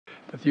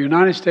that the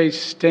United States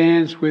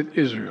stands with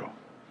Israel.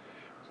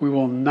 We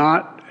will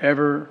not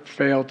ever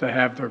fail to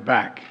have their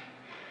back.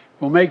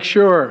 We'll make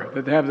sure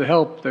that they have the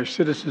help their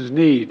citizens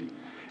need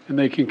and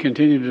they can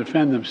continue to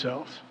defend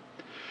themselves.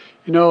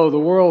 You know, the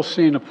world's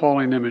seen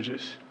appalling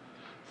images.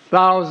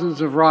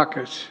 Thousands of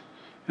rockets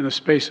in the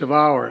space of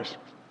hours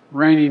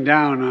raining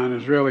down on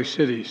Israeli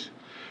cities.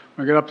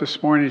 When I got up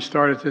this morning and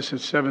started this at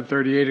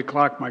 7:30, 8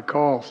 o'clock, my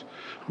calls.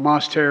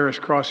 Hamas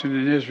terrorists crossing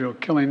in Israel,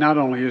 killing not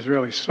only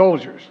Israeli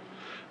soldiers,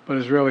 but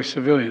Israeli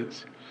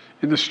civilians.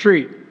 In the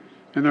street,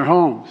 in their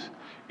homes,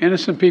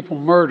 innocent people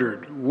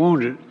murdered,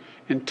 wounded,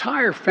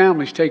 entire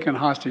families taken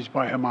hostage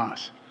by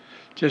Hamas.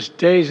 Just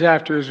days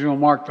after Israel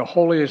marked the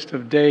holiest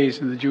of days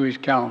in the Jewish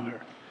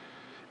calendar.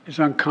 It's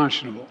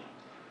unconscionable.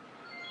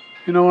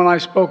 You know, when I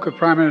spoke with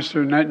Prime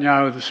Minister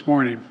Netanyahu this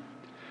morning,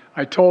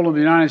 I told him the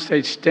United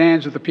States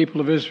stands with the people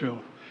of Israel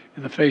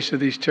in the face of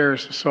these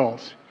terrorist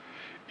assaults.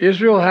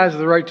 Israel has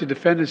the right to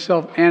defend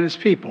itself and its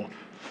people,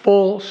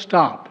 full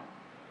stop.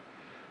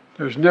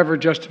 There's never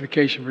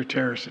justification for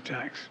terrorist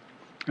attacks.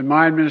 And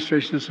my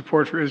administration's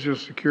support for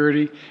Israel's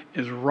security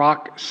is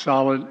rock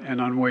solid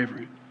and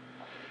unwavering.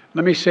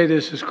 Let me say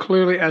this as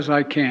clearly as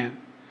I can.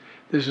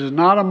 This is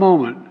not a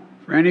moment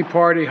for any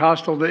party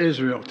hostile to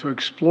Israel to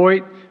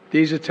exploit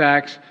these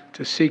attacks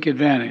to seek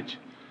advantage.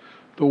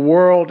 The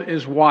world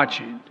is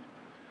watching.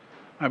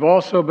 I've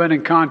also been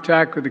in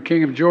contact with the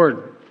King of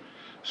Jordan,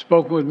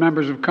 spoken with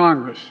members of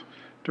Congress,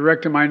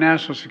 directed my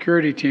national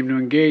security team to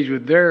engage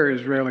with their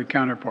Israeli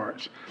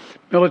counterparts,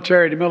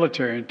 military to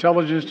military,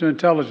 intelligence to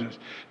intelligence,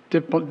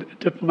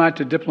 diplomat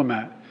to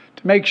diplomat,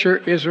 to make sure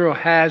Israel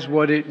has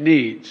what it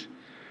needs.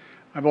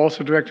 I've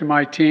also directed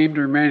my team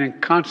to remain in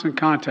constant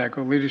contact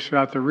with leaders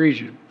throughout the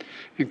region,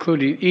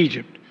 including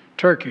Egypt,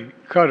 Turkey,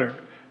 Qatar,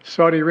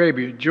 Saudi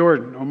Arabia,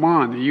 Jordan,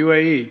 Oman, the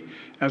UAE,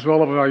 as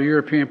well as our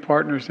European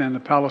partners and the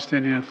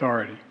Palestinian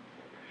Authority.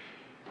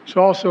 It's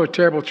also a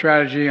terrible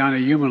tragedy on a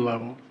human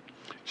level.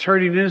 It's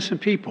hurting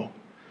innocent people.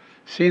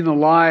 Seeing the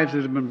lives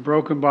that have been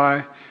broken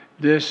by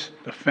this,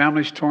 the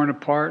families torn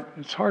apart,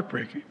 it's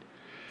heartbreaking.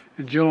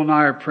 And Jill and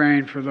I are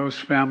praying for those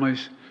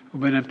families who've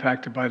been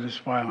impacted by this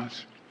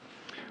violence.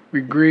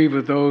 We grieve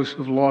with those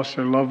who've lost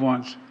their loved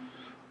ones,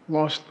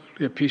 lost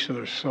a piece of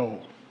their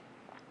soul.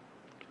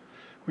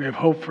 We have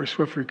hope for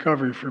swift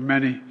recovery for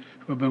many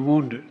who have been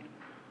wounded.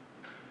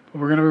 But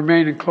we're going to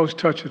remain in close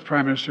touch with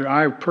Prime Minister.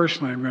 I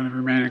personally am going to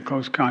remain in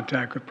close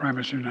contact with Prime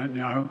Minister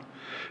Netanyahu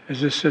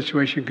as this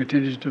situation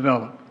continues to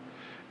develop.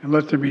 And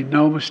let there be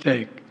no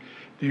mistake,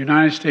 the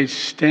United States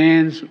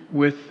stands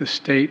with the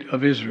state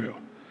of Israel,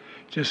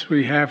 just as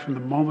we have from the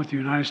moment the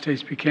United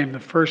States became the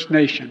first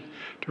nation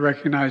to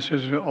recognize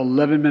Israel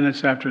 11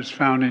 minutes after its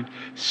founding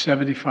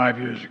 75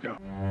 years ago.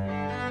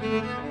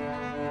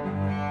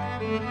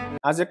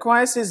 As the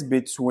crisis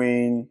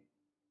between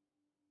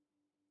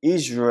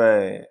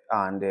Israel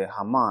and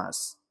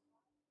Hamas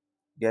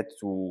get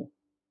to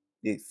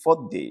the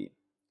fourth day,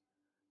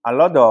 a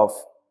lot of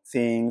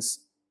things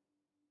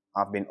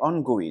have been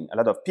ongoing. A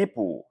lot of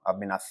people have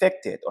been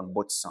affected on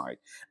both sides.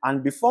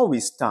 And before we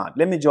start,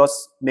 let me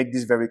just make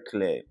this very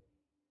clear.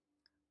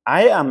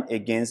 I am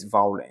against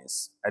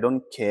violence. I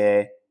don't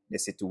care the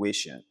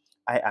situation.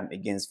 I am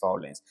against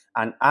violence.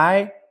 And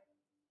I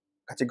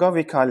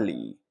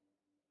categorically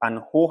and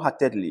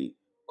wholeheartedly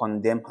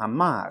condemn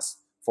Hamas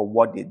for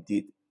what they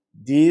did.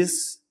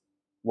 This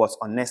was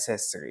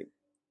unnecessary.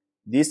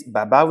 This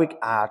barbaric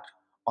act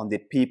on the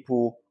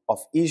people of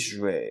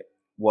Israel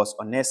was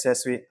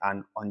unnecessary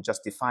and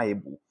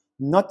unjustifiable.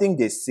 Nothing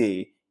they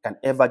say can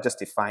ever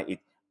justify it.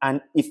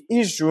 And if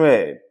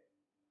Israel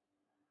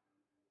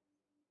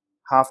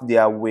have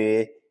their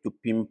way to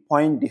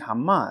pinpoint the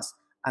Hamas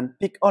and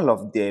pick all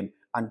of them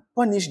and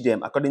punish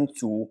them according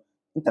to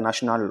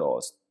international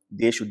laws,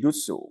 they should do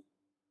so.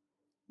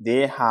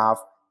 They have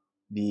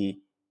the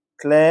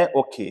clear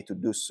okay to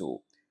do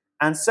so.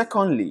 And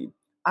secondly,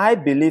 I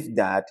believe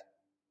that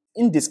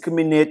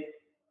indiscriminate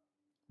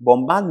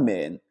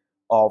bombardment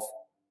of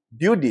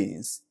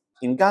buildings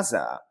in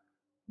Gaza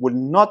will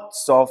not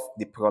solve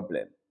the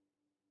problem.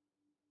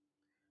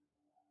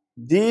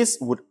 This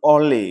would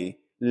only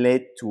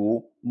lead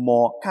to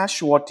more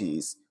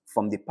casualties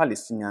from the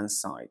Palestinian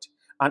side.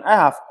 And I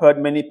have heard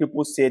many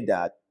people say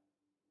that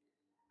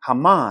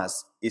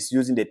Hamas is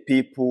using the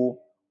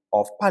people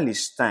of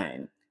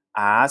Palestine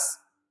as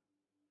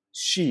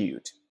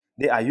shield.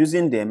 They are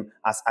using them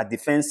as a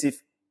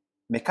defensive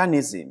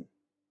mechanism,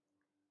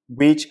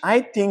 which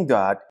I think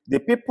that the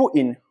people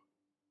in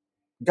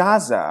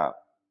Gaza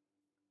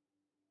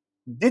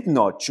did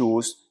not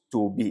choose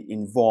to be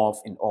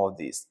involved in all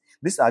this.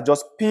 These are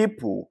just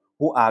people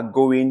who are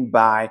going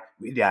by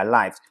with their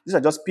lives. These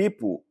are just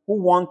people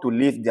who want to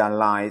live their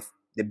life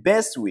the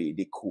best way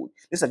they could.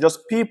 These are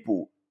just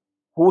people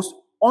whose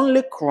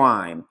only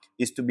crime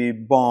is to be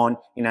born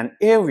in an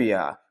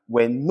area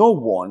where no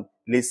one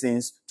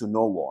listens to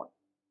no one.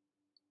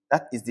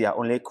 That is their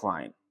only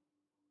crime.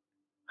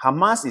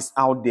 Hamas is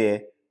out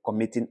there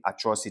committing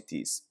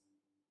atrocities.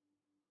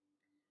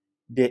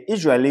 The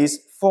Israeli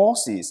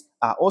forces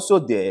are also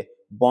there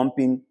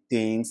bombing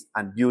things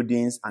and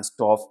buildings and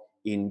stuff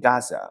in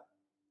Gaza.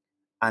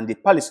 And the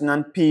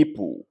Palestinian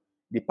people,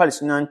 the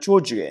Palestinian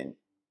children,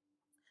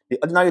 the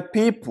ordinary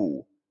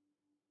people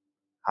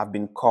have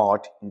been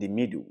caught in the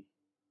middle.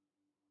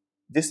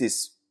 This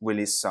is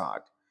really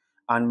sad.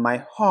 And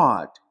my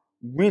heart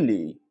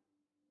really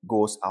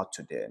goes out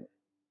to them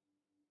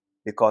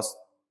because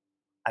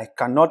I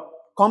cannot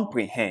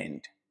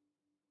comprehend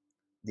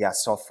their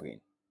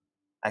suffering.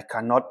 I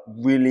cannot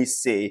really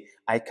say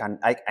I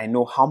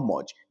know how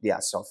much they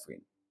are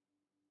suffering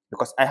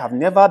because I have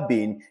never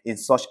been in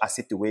such a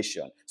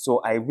situation.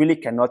 So I really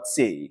cannot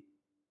say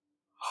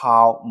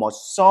how much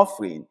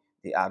suffering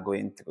they are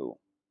going through.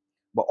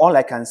 But all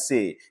I can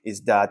say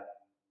is that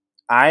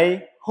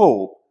I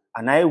hope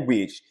and I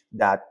wish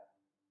that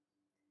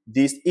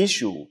this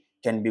issue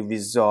can be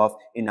resolved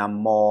in a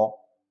more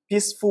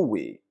peaceful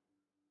way.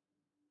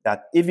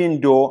 That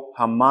even though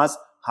Hamas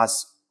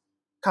has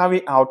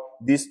carried out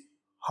this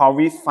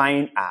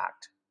horrifying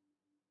act,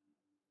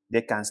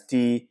 there can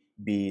still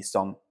be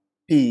some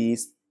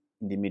peace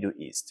in the Middle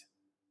East.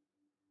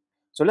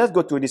 So let's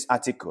go through this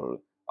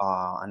article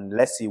and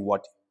let's see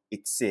what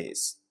it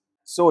says.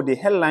 So the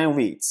headline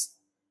reads,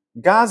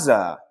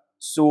 Gaza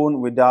soon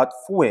without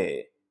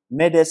fuel,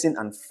 medicine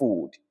and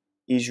food,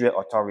 Israel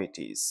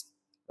authorities.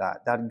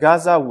 That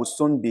Gaza will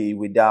soon be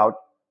without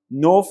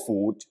no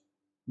food,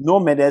 no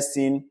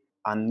medicine,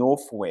 and no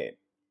fuel.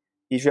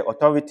 Israel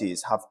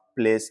authorities have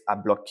placed a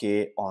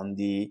blockade on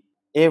the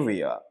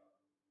area.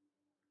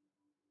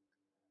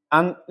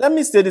 And let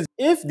me say this,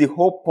 if the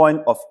whole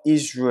point of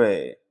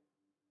Israel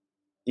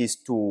is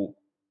to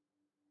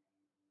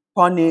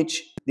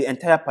punish the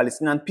entire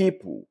Palestinian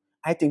people,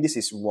 I think this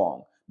is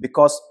wrong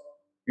because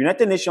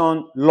United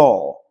Nations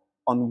law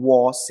on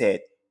war said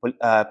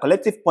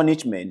collective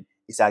punishment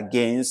is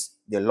against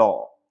the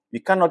law. You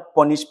cannot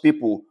punish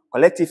people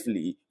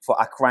collectively for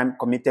a crime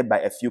committed by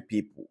a few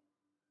people.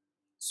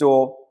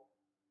 So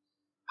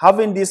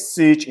having this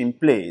siege in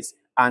place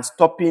and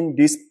stopping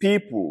these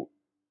people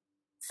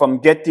from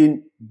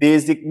getting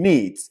basic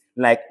needs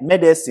like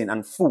medicine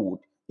and food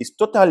is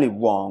totally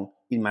wrong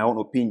in my own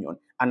opinion.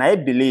 And I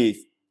believe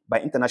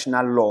by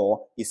international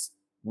law is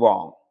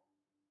wrong.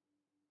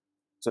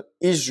 So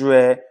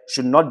Israel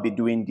should not be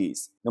doing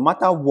this. No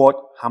matter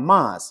what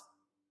Hamas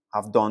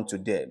have done to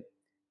them,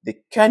 they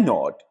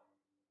cannot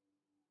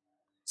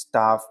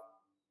starve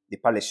the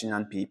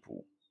Palestinian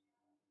people.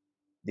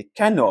 They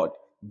cannot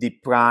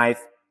deprive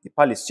the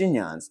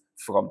Palestinians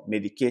from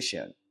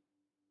medication.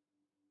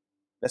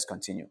 Let's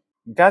continue.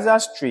 Gaza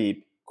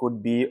Strip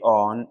could be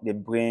on the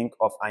brink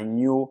of a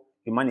new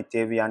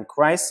humanitarian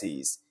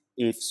crisis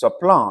if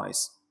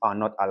supplies are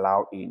not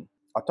allowed in,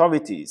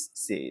 authorities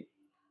said,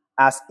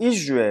 as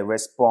Israel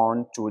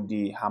responds to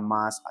the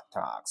Hamas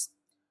attacks.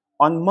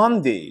 On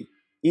Monday,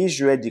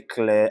 Israel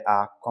declared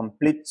a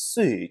complete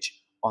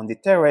siege on the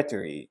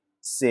territory,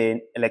 saying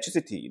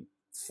electricity,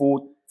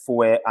 food,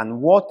 fuel,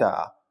 and water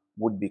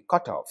would be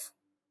cut off.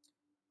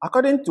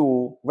 According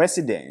to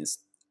residents,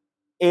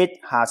 aid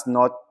has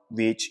not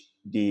reached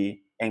the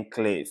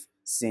enclave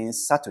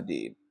since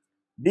Saturday.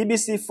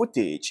 BBC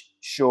footage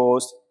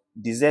shows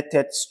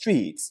deserted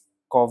streets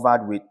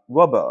covered with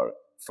rubble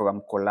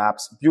from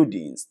collapsed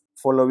buildings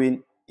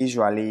following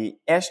Israeli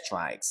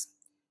airstrikes.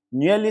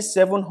 Nearly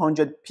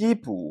 700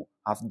 people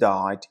have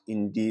died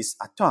in these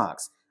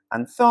attacks,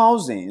 and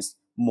thousands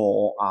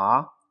more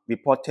are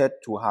reported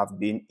to have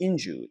been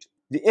injured.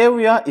 The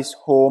area is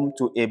home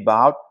to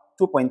about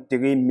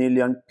 2.3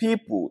 million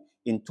people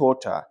in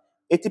total,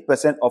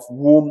 80% of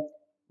whom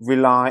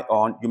rely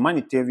on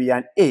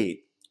humanitarian aid,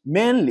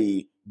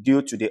 mainly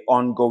due to the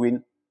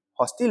ongoing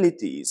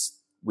hostilities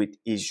with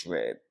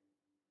Israel.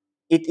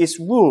 It is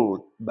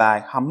ruled by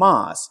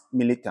Hamas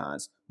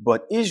militants,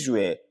 but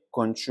Israel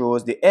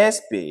controls the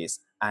airspace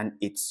and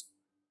its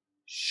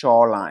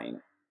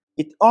shoreline.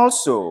 It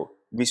also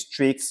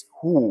restricts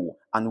who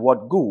and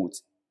what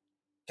goods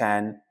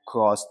can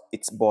cross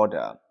its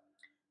border.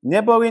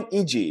 Neighboring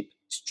Egypt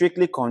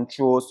strictly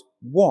controls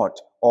what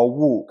or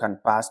who can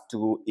pass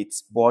through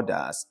its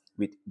borders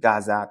with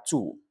Gaza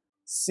too.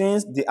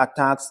 Since the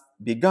attacks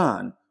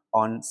began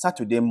on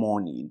Saturday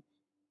morning,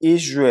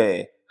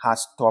 Israel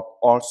has stopped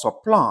all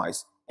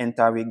supplies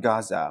entering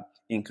Gaza,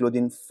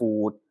 including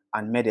food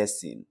and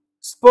medicine.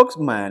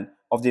 Spokesman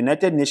of the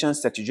United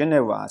Nations Secretary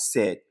General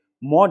said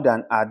more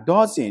than a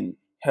dozen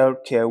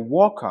healthcare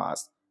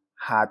workers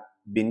had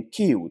been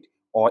killed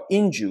or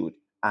injured,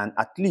 and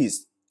at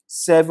least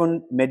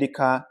 7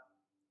 medical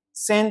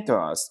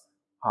centers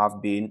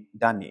have been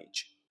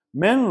damaged.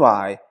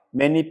 Meanwhile,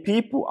 many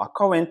people are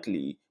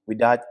currently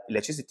without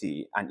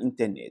electricity and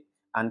internet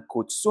and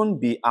could soon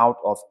be out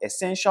of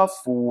essential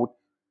food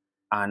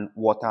and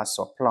water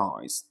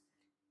supplies.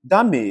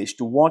 Damage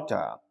to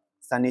water,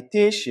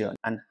 sanitation,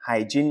 and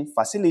hygiene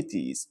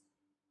facilities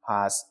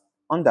has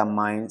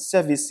undermined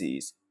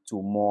services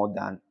to more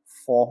than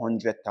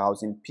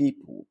 400,000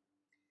 people.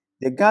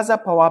 The Gaza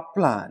power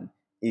plant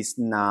is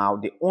now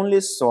the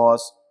only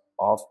source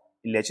of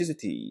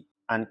electricity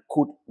and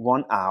could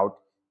run out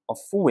of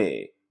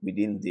fuel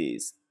within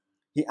days.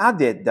 He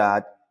added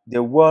that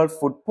the World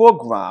Food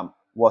Program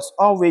was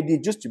already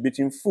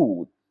distributing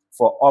food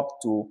for up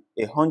to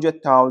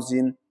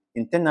 100,000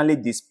 internally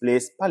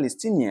displaced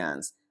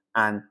Palestinians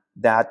and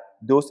that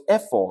those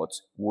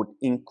efforts would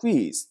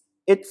increase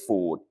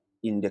eightfold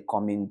in the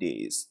coming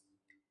days.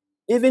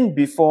 Even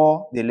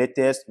before the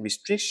latest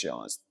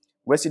restrictions,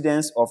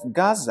 residents of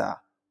Gaza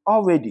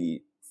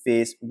already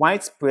face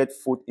widespread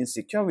food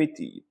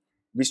insecurity,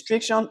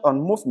 restrictions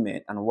on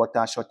movement, and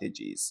water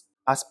shortages.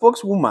 A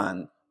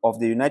spokeswoman of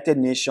the United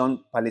Nations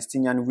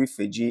Palestinian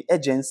Refugee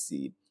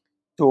Agency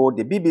told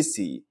the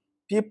BBC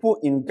people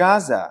in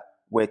Gaza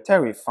were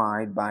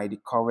terrified by the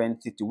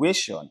current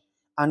situation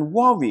and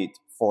worried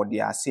for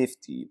their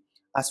safety,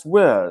 as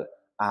well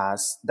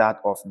as that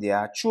of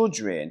their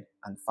children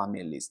and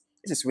families.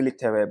 This is really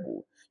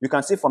terrible. You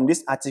can see from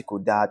this article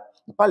that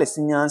the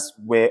Palestinians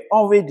were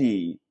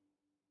already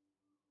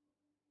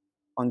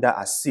under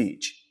a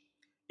siege.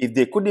 If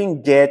they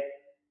couldn't get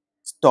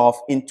stuff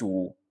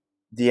into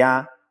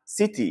their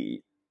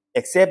city,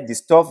 except the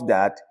stuff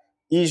that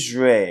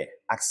Israel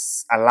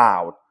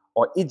allowed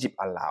or Egypt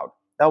allowed,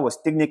 that was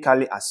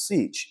technically a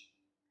siege.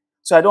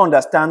 So I don't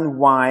understand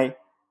why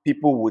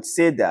people would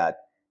say that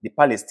the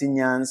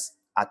Palestinians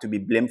are to be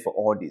blamed for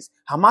all this.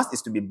 Hamas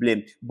is to be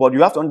blamed, but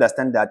you have to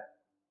understand that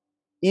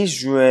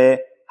Israel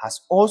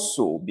has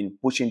also been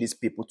pushing these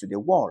people to the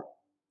wall.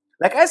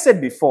 Like I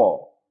said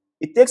before,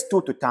 it takes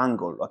two to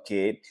tangle,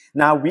 okay?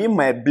 Now, we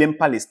might blame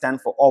Palestine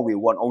for all we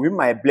want, or we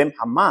might blame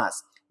Hamas,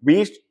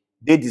 which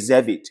they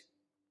deserve it.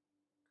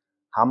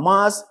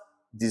 Hamas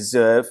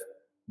deserve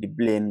the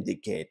blame they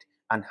get,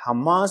 and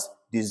Hamas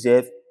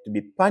deserve to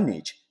be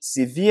punished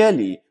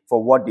severely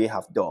for what they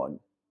have done.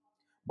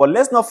 But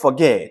let's not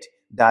forget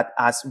that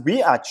as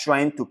we are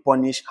trying to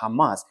punish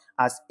Hamas,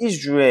 as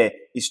Israel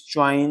is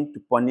trying to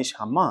punish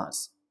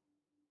Hamas,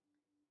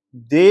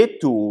 they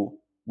too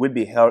will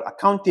be held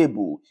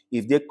accountable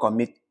if they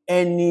commit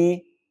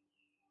any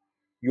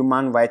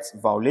human rights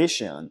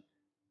violation.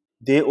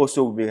 They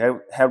also will be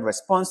held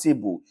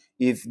responsible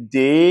if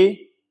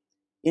they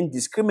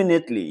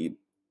indiscriminately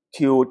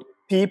killed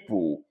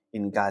people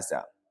in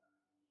Gaza.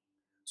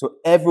 So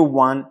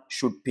everyone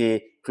should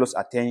pay close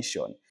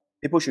attention.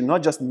 People should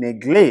not just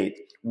neglect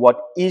what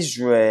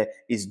Israel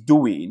is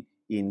doing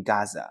in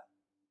Gaza.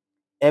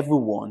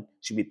 Everyone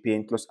should be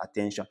paying close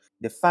attention.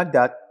 The fact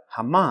that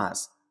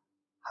Hamas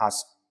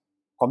has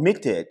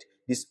committed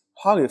this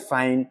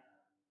horrifying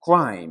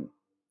crime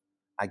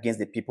against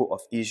the people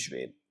of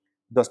Israel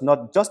does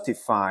not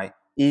justify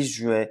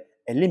Israel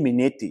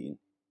eliminating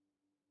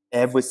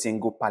every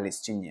single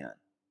Palestinian.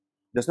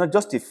 Does not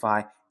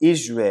justify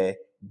Israel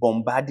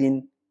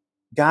bombarding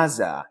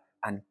Gaza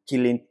and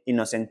killing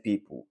innocent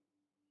people.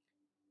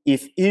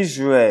 If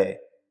Israel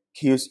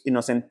kills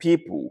innocent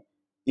people,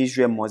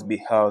 Israel must be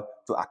held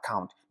to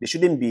account. There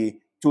shouldn't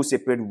be two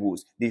separate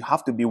rules. There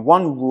have to be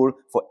one rule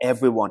for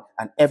everyone,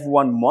 and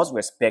everyone must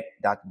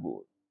respect that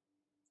rule.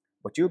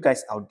 But you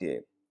guys out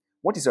there,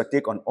 what is your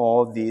take on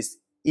all this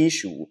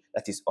issue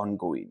that is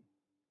ongoing?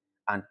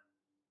 And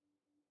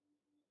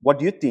what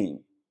do you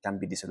think can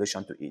be the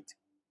solution to it?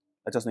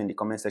 Let us know in the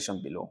comment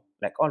section below.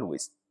 Like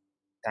always,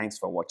 thanks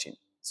for watching.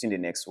 See you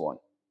in the next one.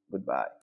 Goodbye.